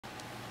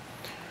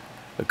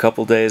A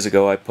couple days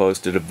ago I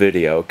posted a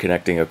video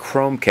connecting a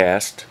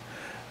Chromecast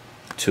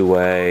to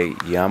a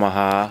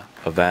Yamaha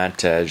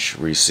Avantage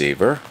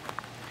receiver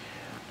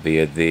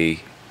via the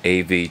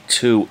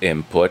AV2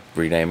 input,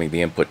 renaming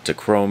the input to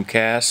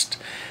Chromecast,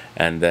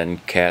 and then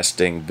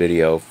casting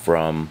video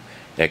from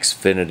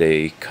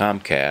X-finity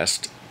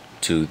Comcast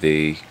to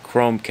the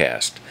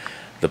Chromecast.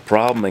 The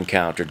problem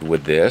encountered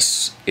with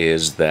this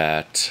is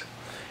that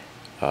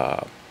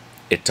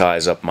it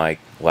ties up my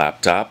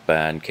laptop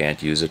and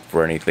can't use it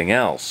for anything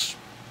else.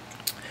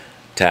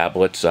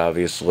 Tablets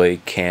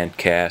obviously can't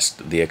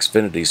cast the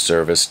X-finity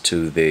service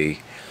to the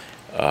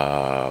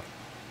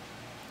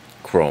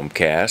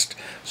Chromecast,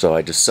 so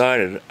I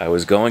decided I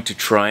was going to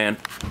try and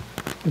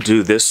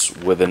do this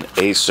with an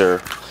Acer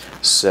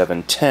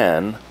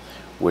C710,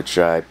 which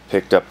I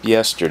picked up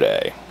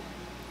yesterday.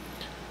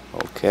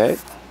 Okay,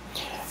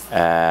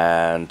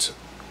 and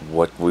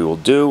what we will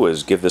do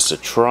is give this a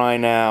try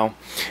now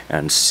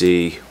and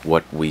see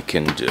what we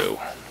can do.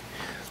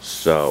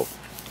 So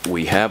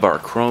we have our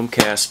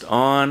Chromecast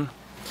on.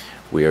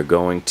 We are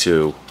going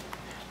to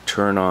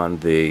turn on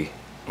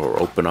or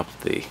open up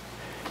the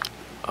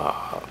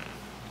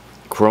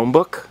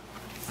Chromebook,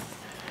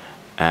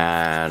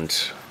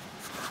 and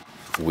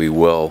we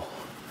will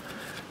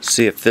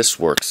see if this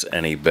works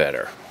any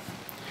better.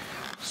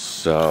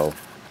 So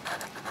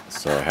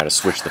I had to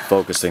switch the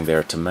focusing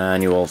there to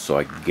manual so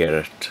I could get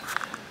it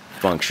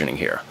functioning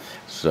here.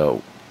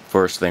 So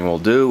first thing we'll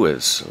do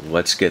is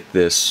let's get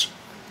this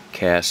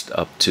cast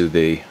up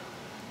to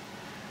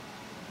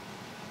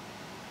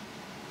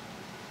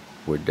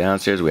we're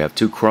downstairs. We have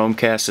two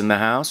Chromecasts in the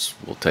house.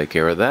 We'll take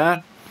care of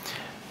that.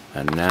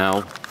 And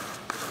now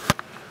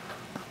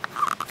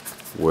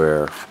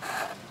we're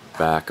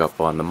back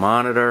up on the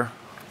monitor,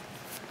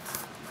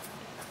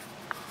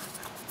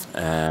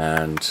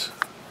 and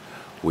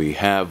we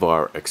have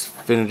our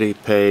X-finity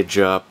page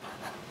up.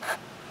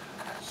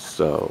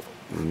 So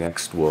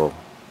next we'll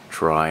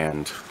try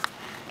and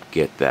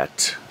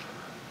get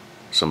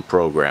some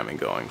programming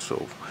going.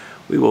 So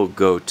we will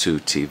go to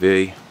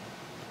TV.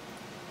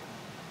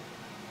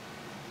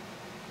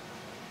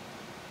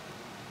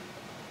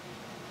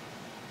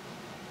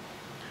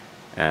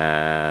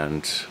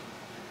 And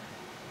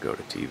go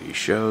to TV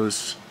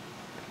shows.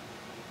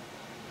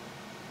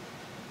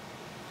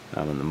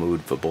 I'm in the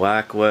mood for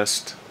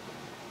Blacklist,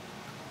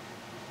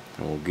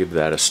 and we'll give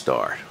that a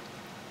start.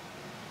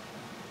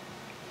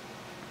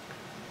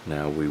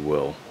 Now we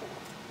will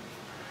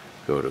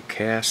go to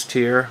cast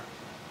here.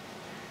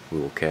 We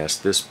will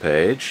cast this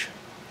page.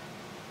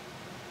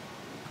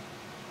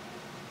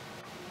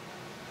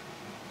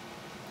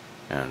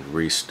 And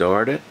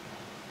restart it.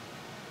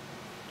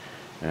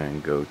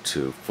 And go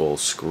to full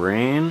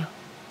screen.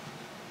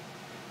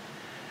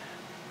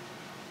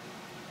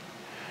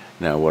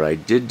 Now what I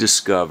did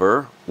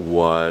discover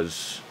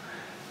was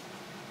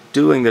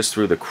doing this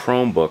through the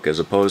Chromebook as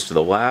opposed to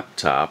the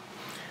laptop,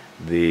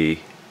 the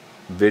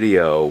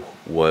video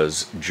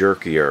was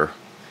jerkier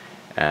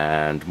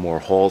and more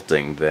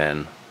halting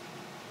than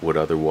would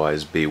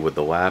otherwise be with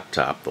the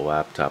laptop. The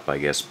laptop, I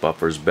guess,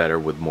 buffers better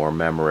with more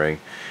memory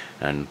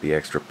and the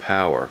extra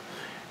power.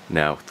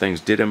 Now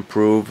things did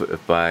improve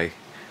if I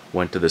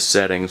went to the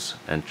settings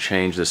and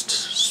changed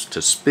this to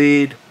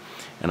speed,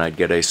 and I'd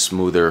get a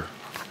smoother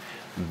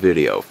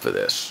video for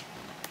this.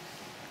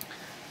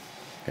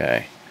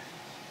 Okay.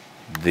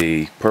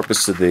 The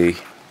purpose of the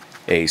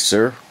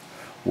Acer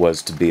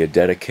was to be a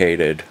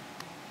dedicated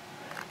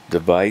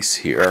device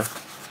here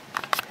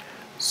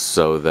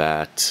so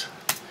that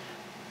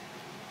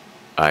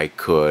I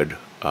could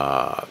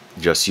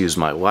just use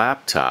my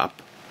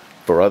laptop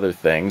for other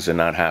things and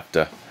not have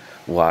to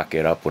lock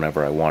it up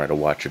whenever I wanted to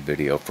watch a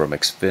video from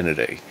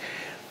X-finity.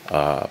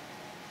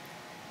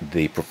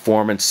 The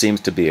performance seems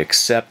to be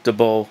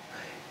acceptable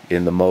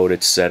in the mode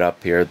it's set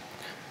up here.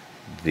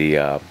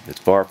 It's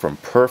far from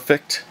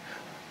perfect.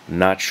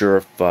 Not sure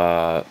if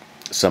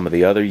some of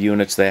the other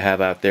units they have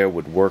out there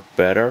would work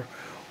better,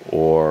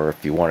 or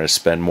if you wanted to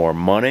spend more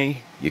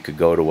money you could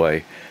go to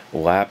a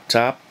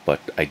laptop, but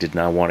I did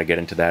not want to get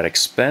into that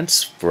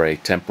expense for a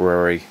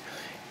temporary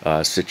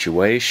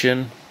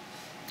situation.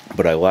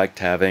 But I liked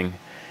having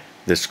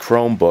this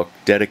Chromebook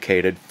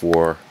dedicated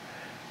for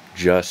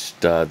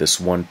just this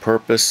one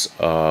purpose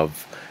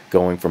of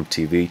going from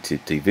TV to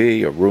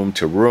TV or room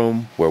to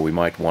room where we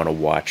might want to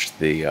watch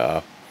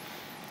the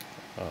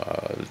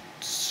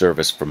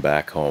service from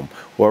back home,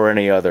 or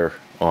any other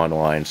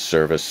online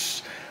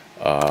service,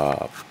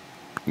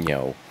 you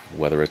know,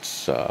 whether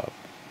it's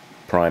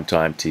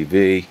primetime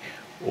TV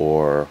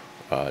or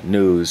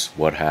news,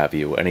 what have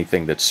you,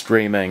 anything that's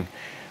streaming.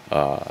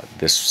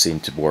 This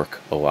seemed to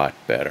work a lot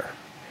better.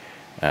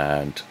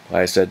 And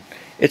like I said,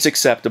 it's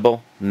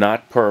acceptable,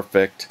 not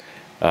perfect.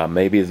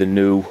 Maybe the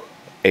new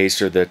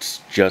Acer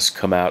that's just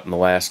come out in the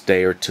last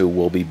day or two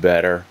will be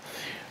better.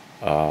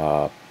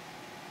 But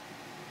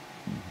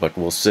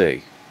we'll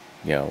see.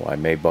 You know, I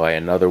may buy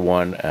another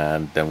one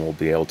and then we'll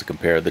be able to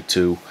compare the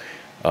two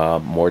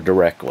more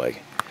directly.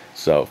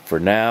 So for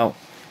now,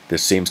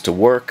 this seems to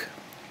work.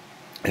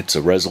 It's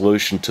a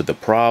resolution to the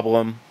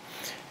problem,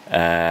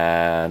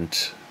 and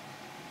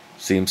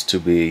seems to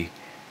be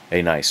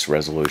a nice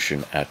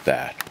resolution at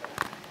that.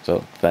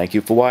 So thank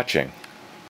you for watching.